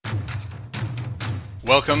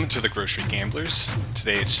Welcome to the Grocery Gamblers.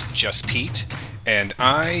 Today it's just Pete, and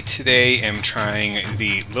I today am trying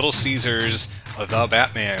the Little Caesars The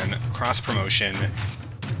Batman cross-promotion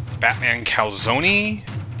Batman Calzone.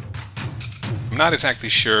 I'm not exactly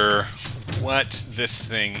sure what this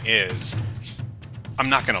thing is. I'm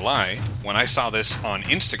not gonna lie, when I saw this on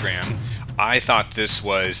Instagram, I thought this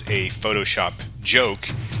was a Photoshop joke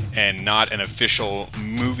and not an official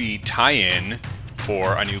movie tie-in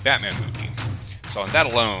for a new Batman movie. So on that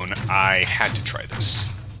alone, I had to try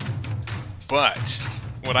this. But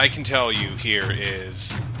what I can tell you here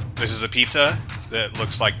is this is a pizza that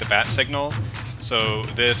looks like the bat signal. So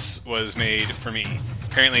this was made for me.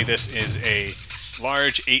 Apparently this is a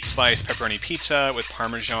large 8-slice pepperoni pizza with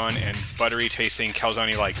Parmesan and buttery tasting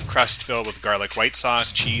calzone-like crust filled with garlic white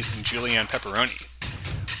sauce, cheese, and julienne pepperoni.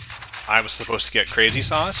 I was supposed to get crazy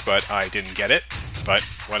sauce, but I didn't get it. But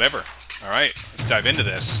whatever. Alright, let's dive into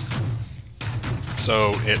this.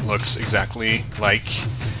 So it looks exactly like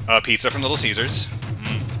a pizza from Little Caesars.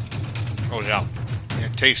 Oh yeah.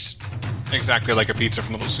 It tastes exactly like a pizza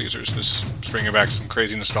from Little Caesars. This is bringing back some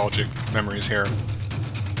crazy nostalgic memories here.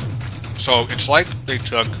 So it's like they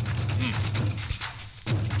took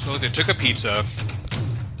a pizza,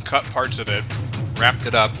 cut parts of it, wrapped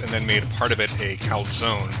it up, and then made part of it a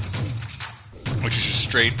calzone, which is just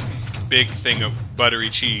straight big thing of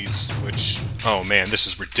buttery cheese, which, oh man, this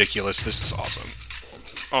is ridiculous. This is awesome.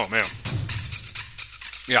 Oh man.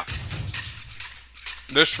 Yeah.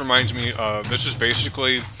 This reminds me of, this is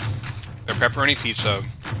basically a pepperoni pizza,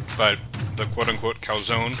 but the quote-unquote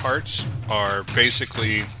calzone parts are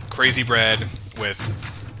basically crazy bread with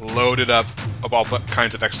loaded up of all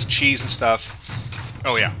kinds of extra cheese and stuff.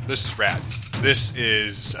 Oh yeah, this is rad. This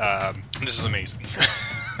is amazing.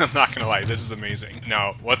 I'm not gonna lie, this is amazing.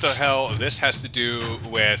 Now, what the hell this has to do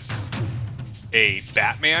with a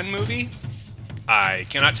Batman movie? I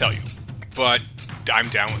cannot tell you, but I'm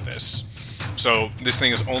down with this. So this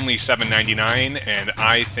thing is only $7.99, and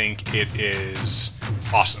I think it is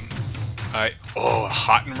awesome.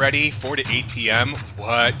 Hot and ready, 4 to 8 p.m.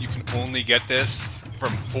 What? You can only get this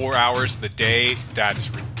from 4 hours of the day?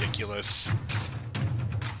 That's ridiculous.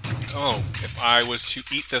 Oh, if I was to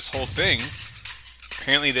eat this whole thing,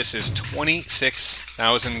 apparently this is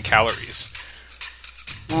 26,000 calories.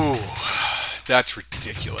 Ooh. That's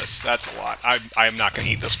ridiculous. That's a lot. I'm not going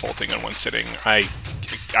to eat this full thing in one sitting. I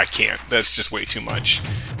can't. That's just way too much.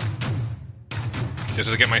 Does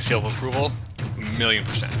this get my seal of approval?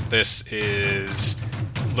 1,000,000%. This is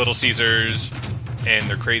Little Caesars and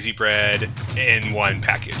their crazy bread in one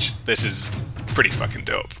package. This is pretty fucking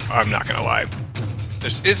dope. I'm not going to lie.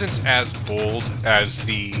 This isn't as bold as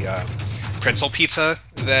the pretzel pizza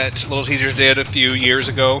that Little Caesars did a few years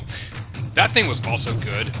ago. That thing was also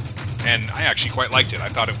good. And I actually quite liked it. I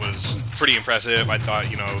thought it was pretty impressive. I thought,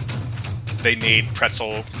 they made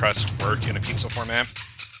pretzel crust work in a pizza format.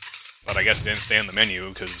 But I guess it didn't stay on the menu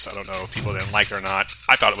because I don't know if people didn't like it or not.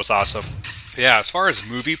 I thought it was awesome. But yeah, as far as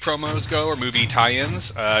movie promos go or movie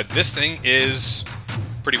tie-ins, this thing is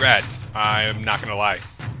pretty rad. I'm not going to lie.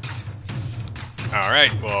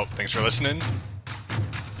 Alright, well, thanks for listening.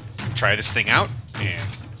 Try this thing out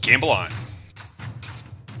and gamble on.